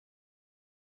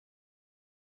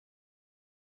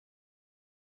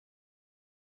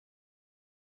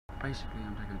Basically,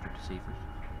 I'm taking a trip to Seaford.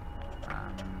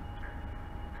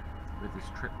 With this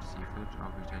trip to Seaford,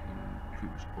 I'll be taking pretty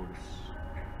much all this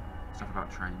stuff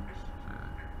about trains, so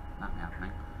that'll be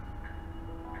happening.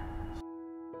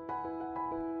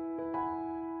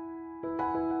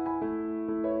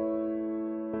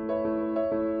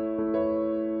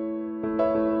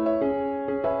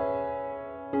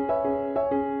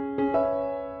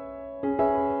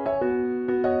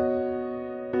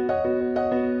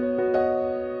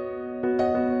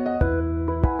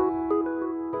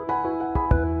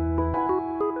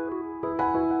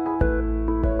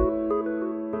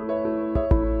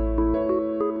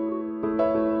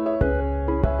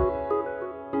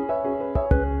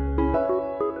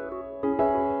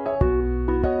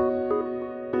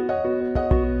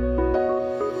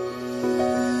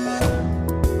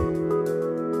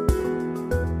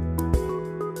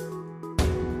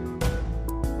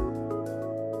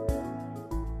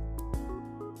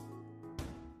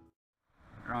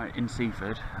 Right, in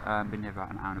Seaford, been here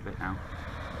about an hour and a bit now.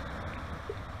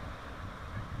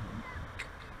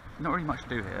 Not really much to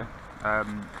do here. The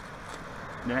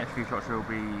next few shots will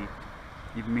be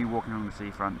either me walking along the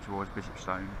seafront towards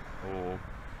Bishopstone, or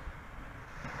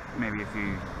maybe a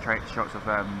few shots of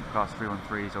class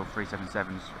 313s or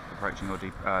 377s approaching or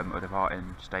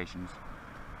departing stations.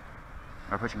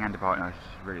 Or approaching and departing, I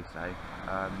should really say.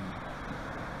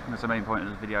 That's the main point of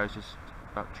this video, is just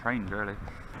about trains really.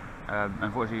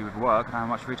 Unfortunately with work I don't have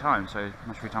much free time, so as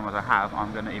much free time as I have,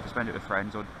 I'm going to either spend it with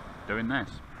friends or doing this.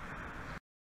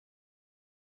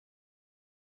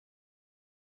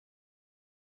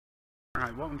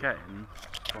 Right, what I'm getting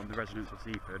from the residents of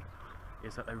Seaford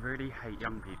is that they really hate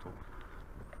young people.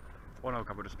 One old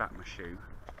couple just spat my shoe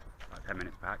like 10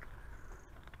 minutes back.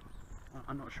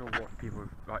 I'm not sure what people,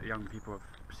 like young people of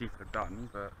Seaford have done,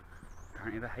 but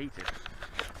apparently they hate it.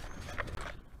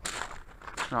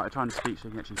 Right, I'm trying to speak so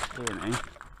you can actually hear me.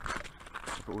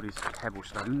 I've got all these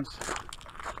pebblestones.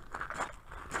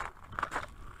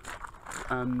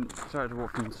 Started to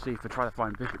walk from Seaford, try to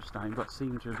find Bishopstone, but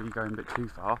seemed to be going a bit too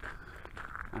far.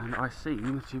 And I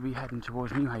seem to be heading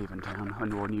towards Newhaven town,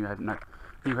 or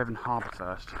Newhaven Harbour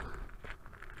first,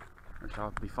 which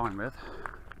I'll be fine with.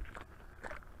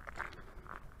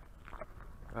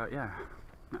 But yeah,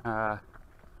 I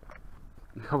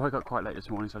woke up quite late this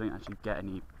morning, so I didn't actually get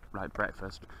any like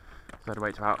breakfast. So I had to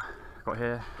wait till got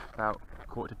here about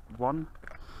 1:15,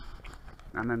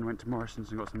 and then went to Morrison's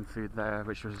and got some food there,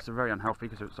 which was very unhealthy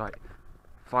because it was like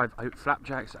 5 oat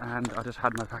flapjacks, and I just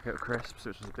had my packet of crisps,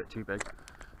 which was a bit too big.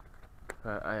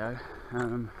 But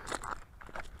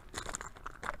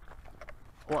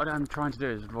what I'm trying to do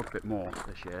is vlog a bit more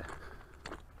this year.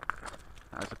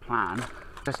 As a plan.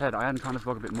 Like I said, I am trying to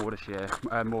vlog a bit more this year,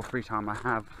 more free time I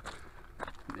have.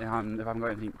 If I haven't got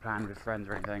anything planned with friends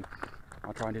or anything,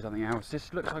 I'll try and do something else.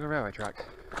 This looks like a railway track.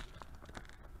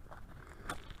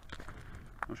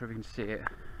 Not sure if you can see it.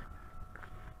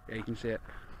 Yeah, you can see it.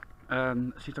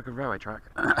 It seems like a railway track.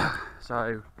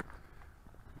 So,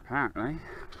 apparently,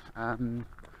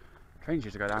 trains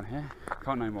used to go down here.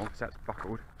 Can't no more because that's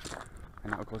buckled,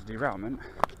 and that will cause derailment.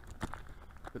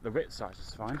 But the width size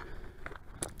is fine.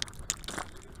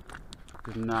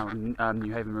 Because now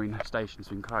Newhaven Marine Station's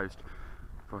been closed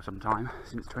for some time,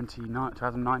 since 2009,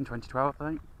 2012 I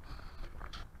think.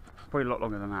 Probably a lot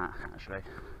longer than that actually.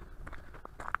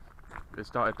 It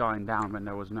started dying down when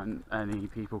there wasn't any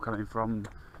people coming from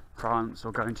France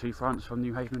or going to France from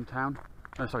Newhaven town.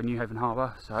 Oh, sorry, Newhaven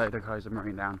Harbour, so they closed the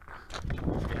marine down.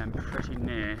 Yeah, I'm pretty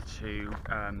near to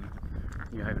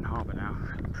Newhaven Harbour now.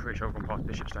 I'm pretty sure I've gone past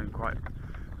Bishopstone quite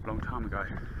a long time ago.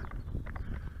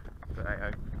 But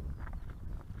yeah,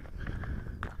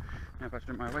 I've got to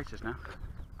drink my Oasis now.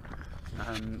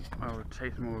 I'll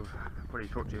taste more of, probably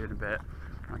talk to you in a bit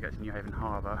when I get to Newhaven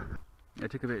Harbour. I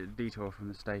took a bit of a detour from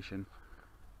the station.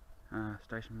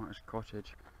 Station Martyrs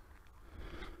Cottage.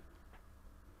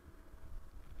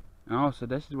 Oh, so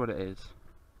this is what it is.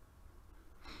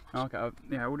 Okay,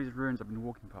 yeah, all these ruins I've been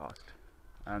walking past,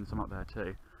 and some up there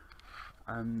too,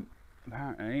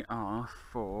 apparently are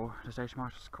for the Station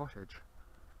Martyrs Cottage.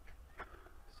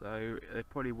 So it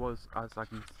probably was, as I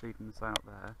can see from the sign up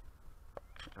there,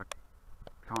 which I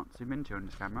can't zoom into on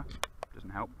this camera,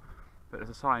 doesn't help, but there's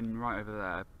a sign right over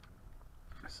there.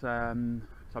 So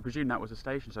I presume that was a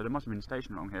station, so there must have been a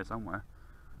station along here somewhere,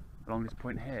 along this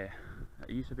point here. It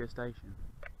used to be a station.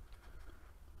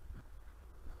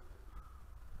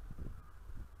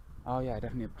 Oh yeah,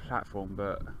 definitely a platform,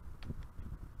 but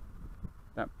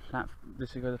that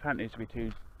apparently used to be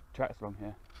 2 tracks along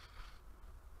here.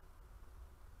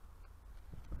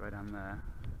 Right down there,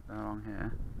 then along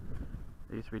here.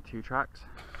 There used to be 2 tracks.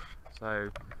 So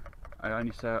I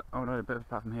only saw, oh no, a bit of a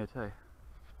platform here too.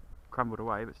 Crumbled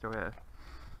away, but still here.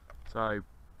 So,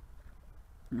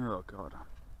 oh god.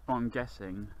 What I'm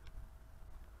guessing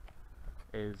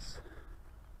is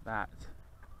that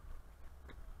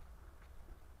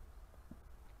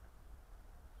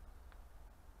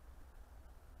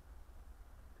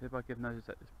hereby give notice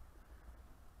that this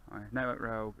network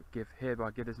rail hereby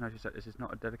give this notice that this is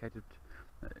not a dedicated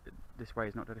this way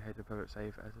is not dedicated to public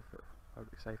safe as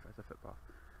a footpath.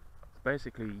 So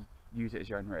basically use it as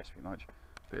your own risk pretty much.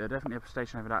 But there's definitely a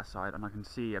station over that side, and I can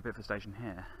see a bit of a station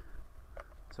here.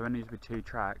 So there needs to be 2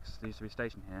 tracks, there needs to be a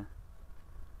station here.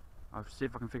 I'll see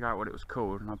if I can figure out what it was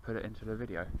called and I'll put it into the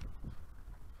video.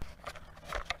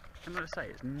 I'm going to say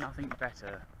it's nothing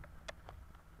better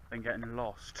than getting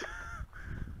lost.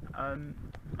 I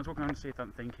was walking on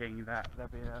Seaford thinking that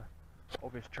there'd be an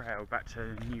obvious trail back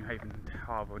to Newhaven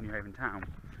Harbour or Newhaven Town.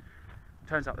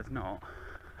 Turns out there's not.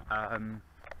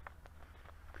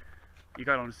 You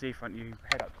go along the seafront, you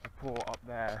head up to the port up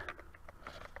there,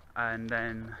 and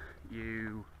then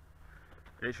you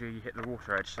literally hit the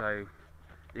water edge, so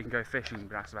you can go fishing,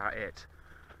 but that's about it.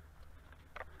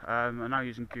 I'm now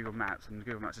using Google Maps, and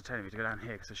Google Maps are telling me to go down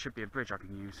here because there should be a bridge I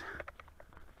can use.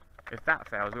 If that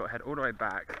fails, I've got to head all the way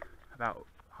back, about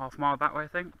half a mile that way I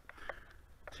think,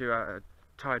 to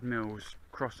Tide Mills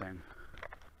crossing,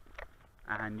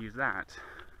 and use that.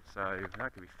 So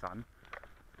that could be fun.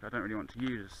 I don't really want to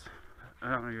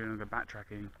go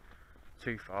backtracking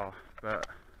too far, but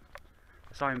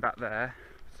the sign back there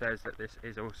says that this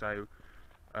is also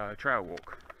a trail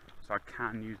walk, so I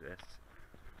can use this,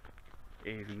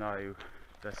 even though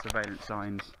the surveillance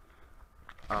signs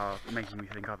are making me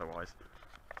think otherwise.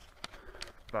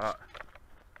 But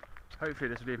hopefully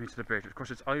this will lead me to the bridge. Of course,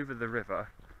 it's over the river,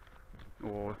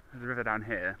 or the river down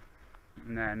here,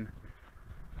 and then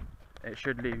it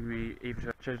should lead me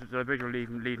either to, the bridge will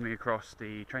lead me across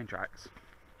the train tracks,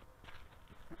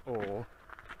 or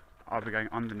I'll be going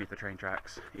underneath the train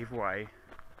tracks. Either way,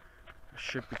 I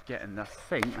should be getting the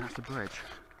thing. That's the bridge.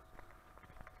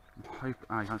 I'm hoping,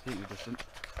 I can't see it in the distance.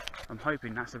 I'm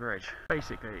hoping that's the bridge.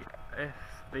 Basically,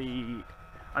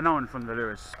 no one from the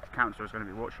Lewis Council is going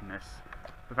to be watching this.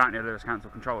 Apparently the Lewis Council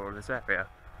control all of this area.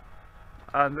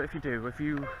 But if you do,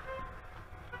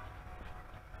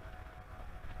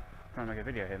 trying to make a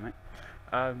video here, mate.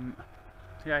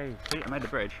 Yeah, see, I made the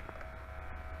bridge.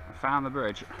 I found the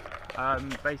bridge.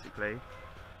 Basically,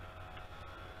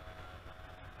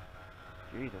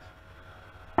 Jesus.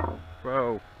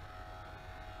 Whoa.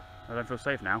 I don't feel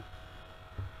safe now.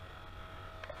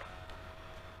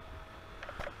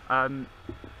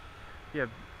 Yeah,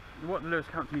 what the Lewis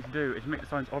Council needs to do is make the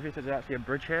signs obvious that there's actually a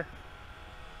bridge here.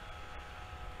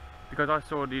 Because I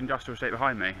saw the industrial estate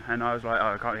behind me, and I was like,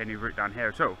 oh, I can't see any route down here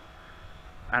at all.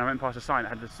 And I went past a sign that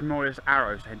had the smallest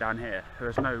arrow saying down here. There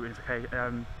was no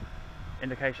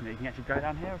indication that you can actually go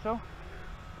down here at all.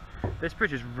 This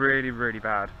bridge is really, really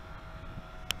bad.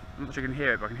 I'm not sure you can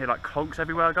hear it, but I can hear like clonks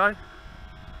everywhere, guys.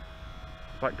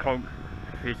 Like clonk,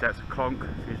 a few steps, clonk,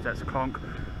 a few steps, clonk.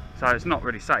 So it's not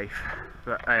really safe.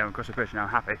 But hey, I'm across the bridge now,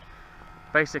 happy.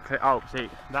 Basically, oh, see,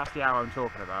 that's the arrow I'm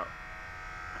talking about.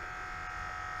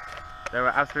 There were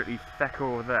absolutely feck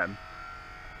all of them,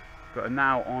 but are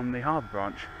now on the harbour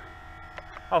branch.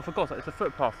 Oh, for God's sake, it's a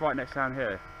footpath right next down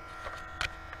here.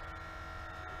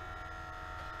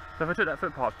 So if I took that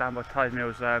footpath down by Tide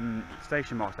Mills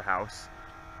Station Master House,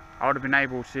 I would have been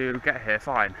able to get here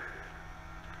fine.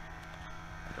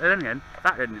 And then again,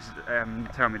 that didn't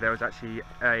tell me there was actually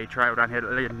a trail down here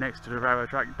that led next to the railway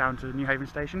track down to Newhaven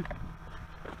Station.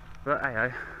 But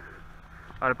hey,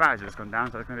 the barriers have just gone down,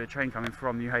 so there's going to be a train coming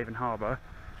from Newhaven Harbour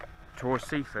towards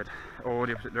Seaford, or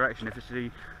the opposite direction. If it's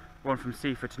the one from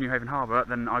Seaford to Newhaven Harbour,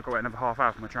 then I've got to wait another half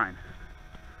hour for my train.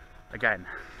 Again.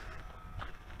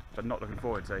 But not looking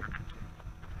forward to.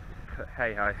 But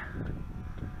hey ho.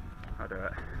 I'll do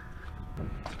it.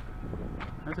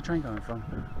 Where's the train coming from?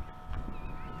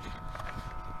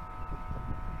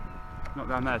 Not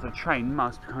down there, so the train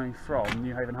must be coming from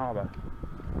Newhaven Harbour.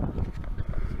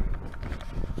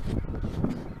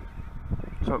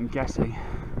 So I'm guessing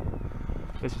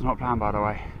this was not planned, by the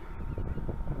way.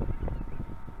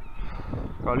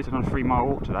 Well, at least I've done a 3-mile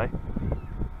walk today.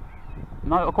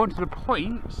 No, according to the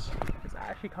points, it's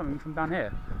actually coming from down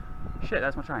here. Shit,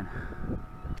 that's my train.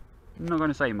 I'm not going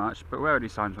to say much, but where are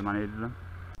these signs when I needed them?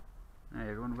 Hey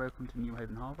everyone, welcome to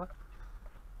Newhaven Harbour.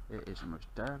 It is the most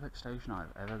derelict station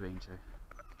I've ever been to.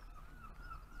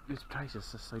 This place is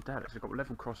just so derelict. It's got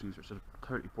level crossings which are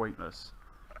totally pointless.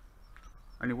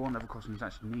 Only one level crossing is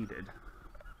actually needed.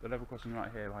 The level crossing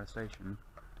right here by the station,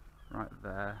 right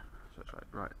there, so it's like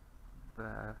right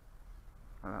there,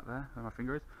 like that there, where my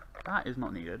finger is. That is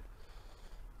not needed.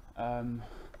 The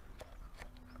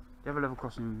other level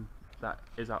crossing that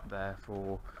is up there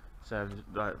for service,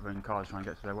 like when cars try and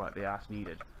get to their work, that's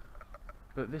needed.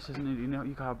 But this isn't, you know,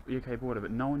 UK border,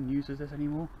 but no one uses this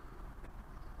anymore.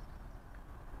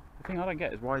 The thing I don't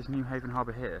get is why is Newhaven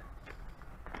Harbour here?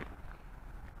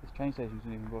 This train station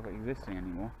isn't even bother existing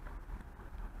anymore.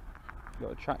 You've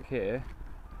got a track here.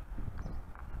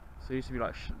 So it used to be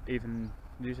like you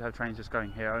used to have trains just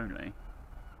going here only.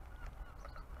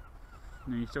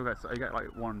 And you still get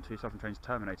like 1 or 2 southern trains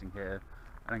terminating here,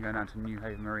 and then going down to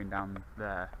Newhaven Marine down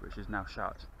there, which is now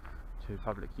shut to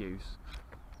public use.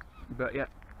 But yeah,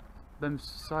 them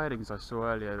sidings I saw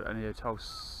earlier, and the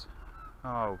Tulse.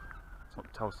 Oh, it's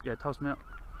not Tulse. Yeah, Tulse Mill.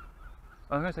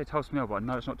 I was going to say Tulse Mill, but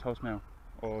no, it's not Tulse Mill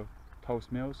or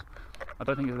Tulse Mills. I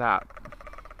don't think it's that.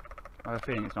 I have a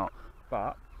feeling it's not.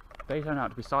 But they turn out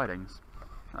to be sidings,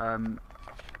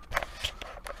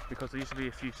 because there used to be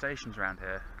a few stations around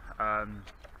here.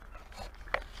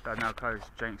 That are now closed,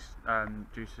 due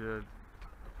to,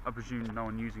 I presume, no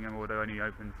one using them, or they're only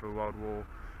open for World War,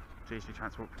 to easily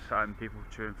transport people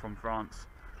to and from France,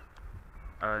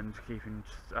 and keeping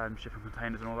shipping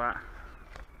containers and all that.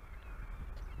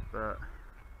 But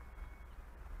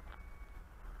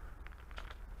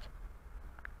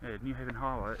yeah, Newhaven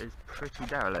Harbour is pretty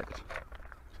derelict.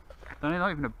 They're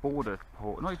not even a border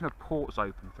port, not even a port's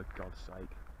open, for God's sake.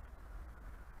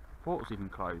 Port's even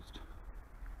closed.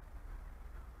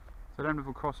 So them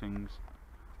level crossings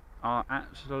are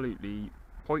absolutely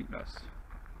pointless.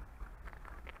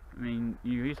 I mean,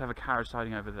 you used to have a carriage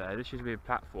siding over there. This used to be a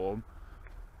platform,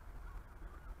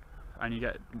 and you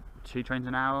get 2 trains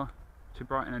an hour to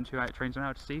Brighton and 2 trains an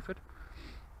hour to Seaford.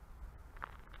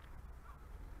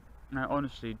 Now,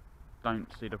 honestly, don't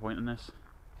see the point in this.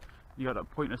 You got that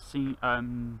pointless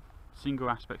single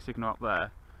aspect signal up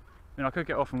there. I mean, I could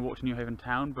get off and walk to Newhaven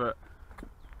town, but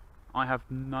I have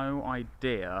no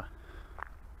idea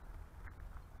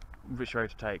which road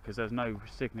to take, because there's no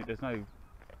signal, there's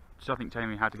nothing telling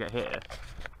me how to get here.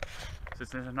 So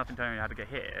there's nothing telling me how to get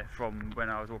here from when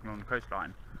I was walking on the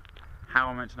coastline. How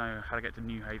am I meant to know how to get to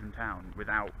Newhaven town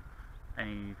without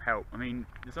any help? I mean,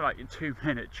 it's like a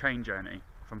 2-minute train journey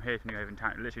from here to Newhaven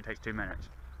town. It literally takes 2 minutes.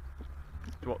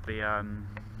 It's what the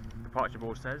departure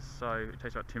board says, so it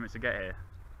takes about 2 minutes to get here.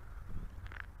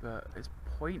 But it's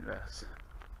pointless.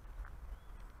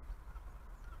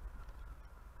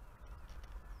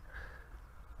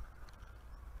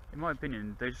 In my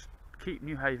opinion, they just keep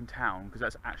Newhaven town, because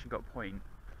that's actually got a point,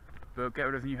 but get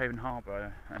rid of Newhaven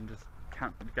Harbour and just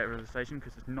get rid of the station,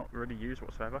 because it's not really used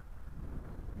whatsoever.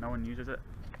 No one uses it.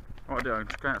 What I'll do, I'm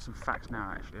just going out some facts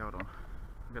now actually, hold on.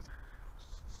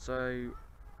 So,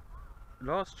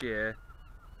 last year,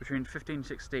 between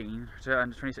 2015 to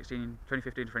 2016,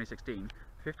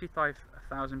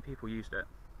 55,000 people used it.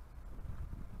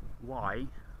 Why?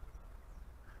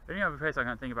 The only other place I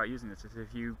can think about using this is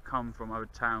if you come from other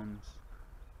towns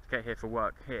to get here for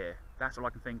work here. That's all I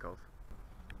can think of.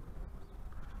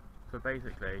 So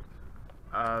basically,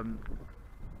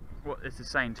 what this is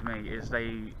saying to me is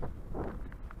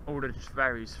all the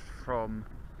ferries from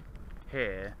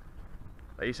here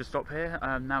that used to stop here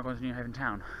now going to Newhaven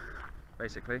town,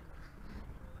 basically.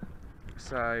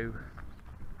 So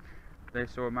they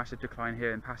saw a massive decline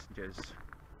here in passengers.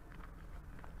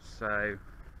 So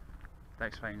that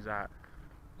explains that.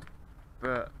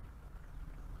 But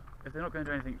if they're not going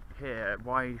to do anything here,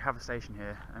 why have a station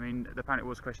here? I mean, apparently it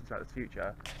was questions about the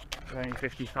future. There's only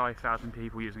 55,000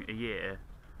 people using it a year.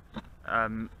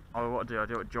 I'll do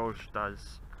what George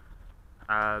does.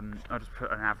 I'll just put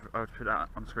that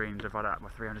on screen, divide that by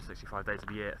 365 days of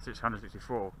the year,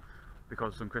 664,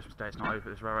 because on Christmas Day it's not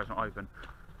open, this railroad's not open.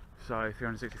 So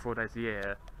 364 days a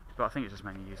year, but I think it's just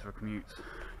mainly used for commutes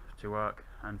to work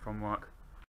and from work.